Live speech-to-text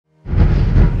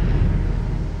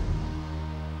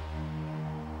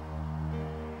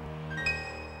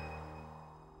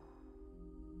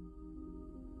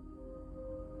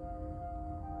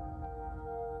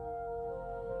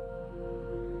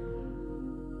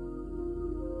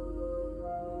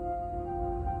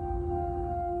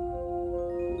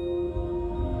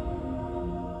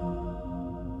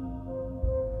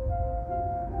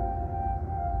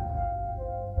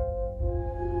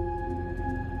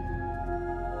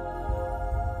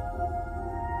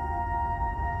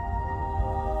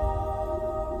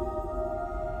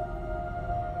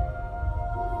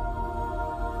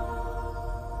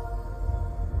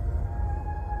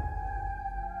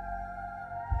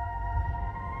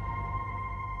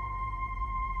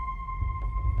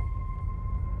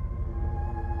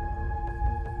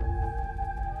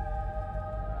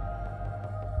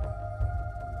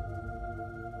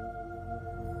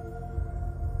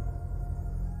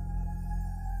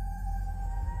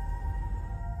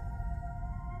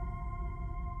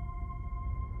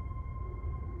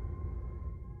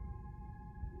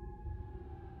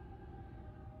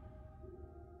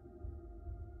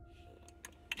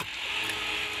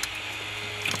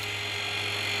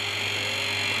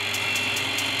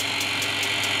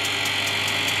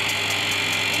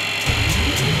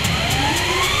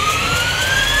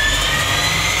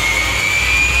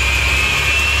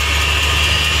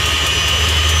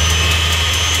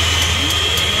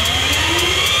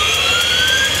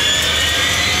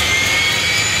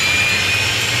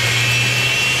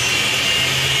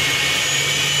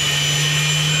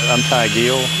Ty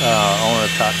Gill, owner of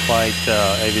Top Flight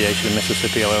Aviation in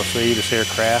Mississippi LLC. This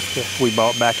aircraft we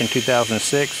bought back in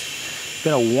 2006. It's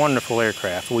been a wonderful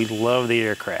aircraft. We love the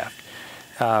aircraft.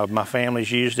 My family's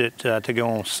used it to go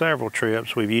on several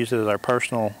trips. We've used it as our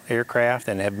personal aircraft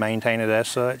and have maintained it as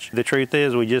such. The truth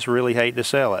is, we just really hate to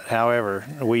sell it. However,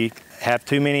 we have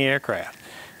too many aircraft,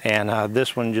 and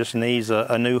this one just needs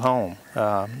a new home.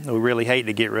 We really hate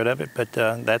to get rid of it, but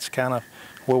that's kind of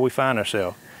where we find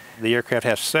ourselves. The aircraft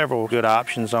has several good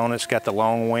options on it. It's got the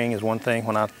long wing is one thing.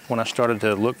 When I started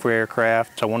to look for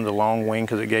aircraft, I wanted the long wing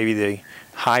because it gave you the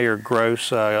higher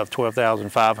gross of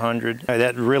 12,500.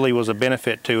 That really was a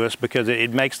benefit to us because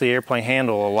it makes the airplane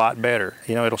handle a lot better.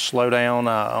 You know, it'll slow down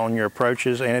on your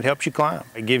approaches and it helps you climb.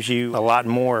 It gives you a lot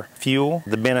more fuel,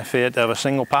 the benefit of a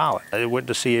single pilot. It went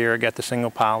to Sea Air, got the single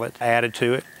pilot added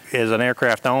to it. As an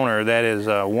aircraft owner, that is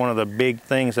one of the big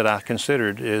things that I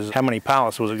considered is how many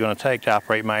pilots was it going to take to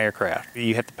operate my aircraft.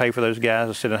 You have to pay for those guys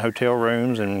to sit in hotel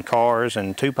rooms and cars,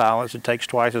 and 2 pilots, it takes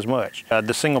twice as much.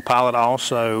 The single pilot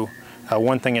also,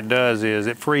 one thing it does is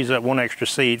it frees up 1 extra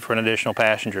seat for an additional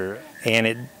passenger, and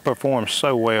it performs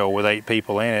so well with 8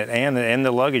 people in it and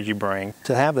the luggage you bring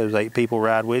to have those 8 people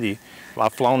ride with you.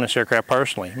 I've flown this aircraft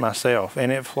personally myself,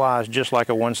 and it flies just like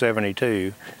a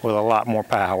 172 with a lot more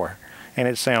power. And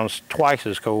it sounds twice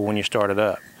as cool when you start it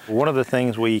up. One of the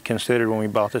things we considered when we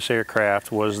bought this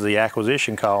aircraft was the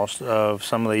acquisition cost of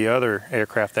some of the other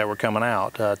aircraft that were coming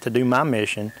out. To do my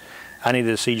mission, I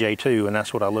needed a CJ2, and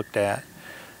that's what I looked at.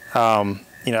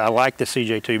 You know, I liked the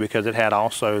CJ2 because it had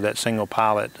also that single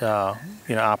pilot,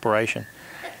 operation.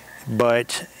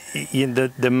 But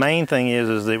the main thing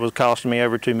is it was costing me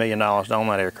over $2 million to own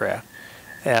that aircraft,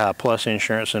 plus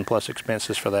insurance and plus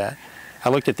expenses for that. I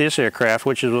looked at this aircraft,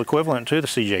 which is equivalent to the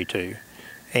CJ2,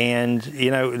 and you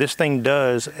know, this thing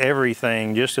does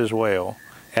everything just as well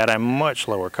at a much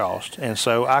lower cost, and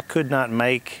so I could not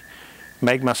make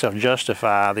myself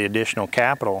justify the additional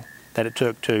capital that it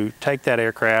took to take that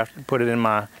aircraft, put it in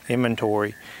my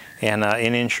inventory, and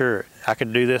insure it. I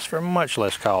could do this for much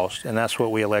less cost, and that's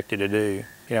what we elected to do.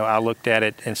 You know, I looked at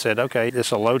it and said, okay, this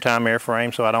is a low-time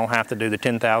airframe, so I don't have to do the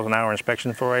 10,000-hour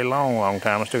inspection for a long, long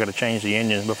time. I still got to change the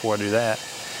engines before I do that.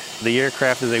 The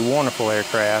aircraft is a wonderful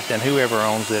aircraft, and whoever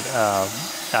owns it,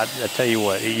 I tell you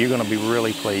what, you're going to be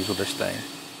really pleased with this thing.